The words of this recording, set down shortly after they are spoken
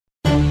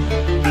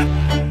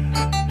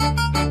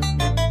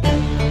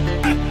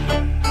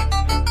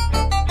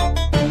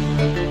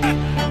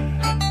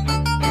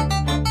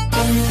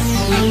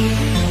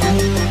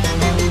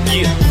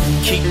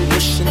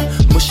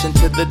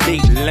the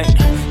daylight.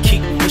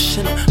 Keep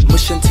mushing,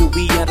 mushing till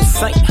we out of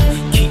sight.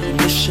 Keep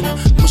mushing,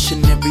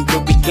 mushing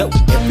everywhere we go.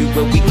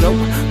 Everywhere we go,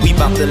 we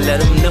bout to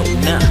let them know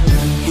now.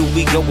 Here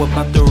we go,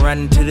 about to ride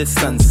into the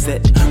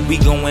sunset. We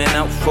going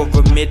out for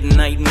a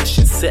midnight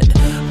mission set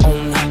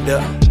on the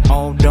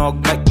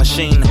all-dog bike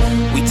machine.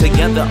 We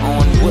together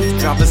on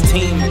WooFDriver's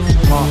team.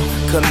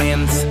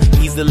 Commands,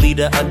 he's the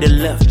leader of the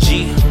left,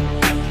 G.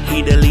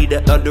 He the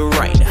leader of the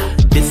right.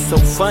 It's so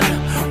fun,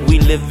 we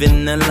live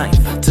in the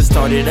life. To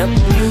start it up,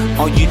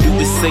 all you do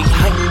is say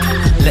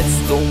hike. Let's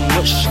go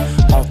mush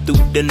all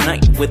through the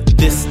night with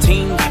this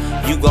team.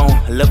 You gon'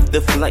 love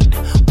the flight.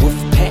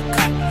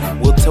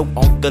 Wolfpack will tow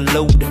all the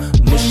load,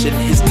 mushing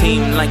his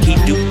team like he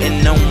do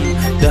and on.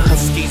 The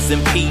Huskies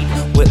impede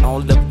with all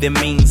of their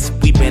means.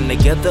 We band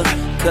together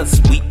cause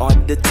we are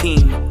the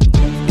team.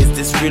 Is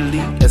this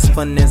really as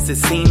fun as it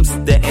seems?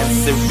 The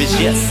answer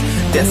is yes,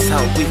 that's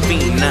how we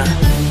feel now.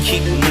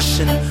 Keep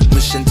mushing,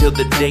 mushing till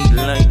the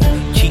daylight.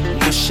 Keep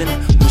mushing,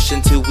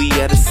 mushing till we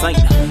out of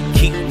sight.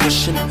 Keep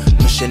mushing,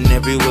 mushing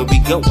everywhere we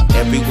go.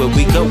 Everywhere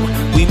we go,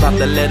 we bout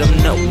to let them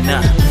know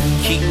now.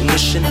 Keep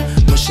mushing,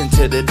 mushing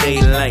till the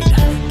daylight.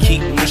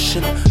 Keep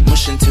mushing,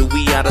 mushing till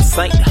we out of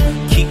sight.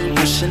 Keep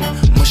mushing,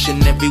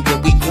 mushing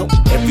everywhere we go.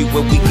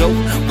 Everywhere we go,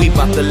 we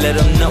bout to let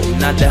them know.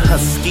 Now the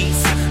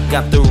Huskies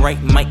got the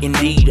right mic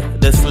indeed.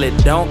 The sled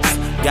dogs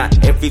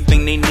got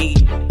everything they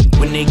need.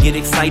 When they get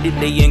excited,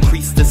 they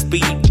increase the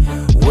speed.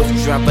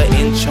 WooFDriver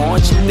in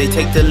charge, they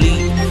take the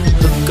lead.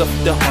 Hook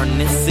up the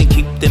harness and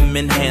keep them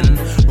in hand.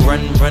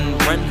 Run, run,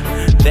 run,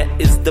 that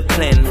is the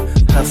plan.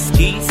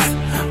 Huskies,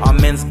 our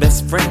man's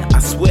best friend. I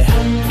swear,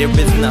 there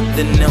is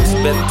nothing else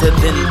better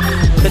than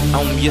put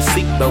on your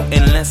seatbelt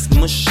and let's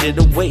mush it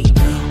away.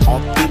 All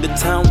through the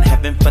town,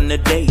 having fun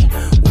today.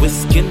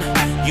 Whisking,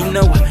 you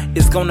know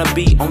it's gonna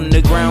be on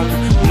the ground.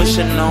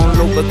 Mushing all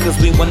over cause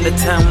we won the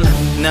town.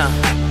 Now,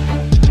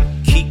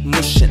 keep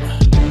mushing,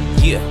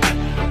 yeah.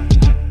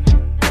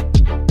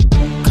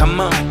 Come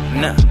on,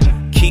 now,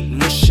 keep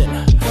mushing,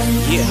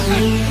 yeah.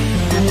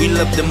 We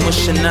love the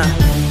mushing now.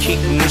 Keep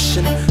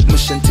mushing,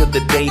 mushing till the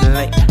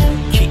daylight.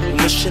 Keep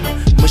mushing,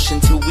 mushing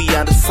till we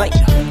out of sight.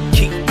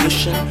 Keep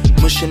mushing,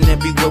 mushing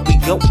everywhere we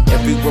go.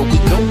 Everywhere we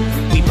go,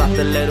 we bout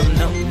to let them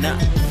know now.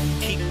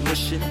 Keep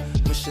mushing,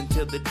 mushing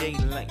till the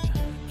daylight.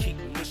 Keep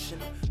mushing.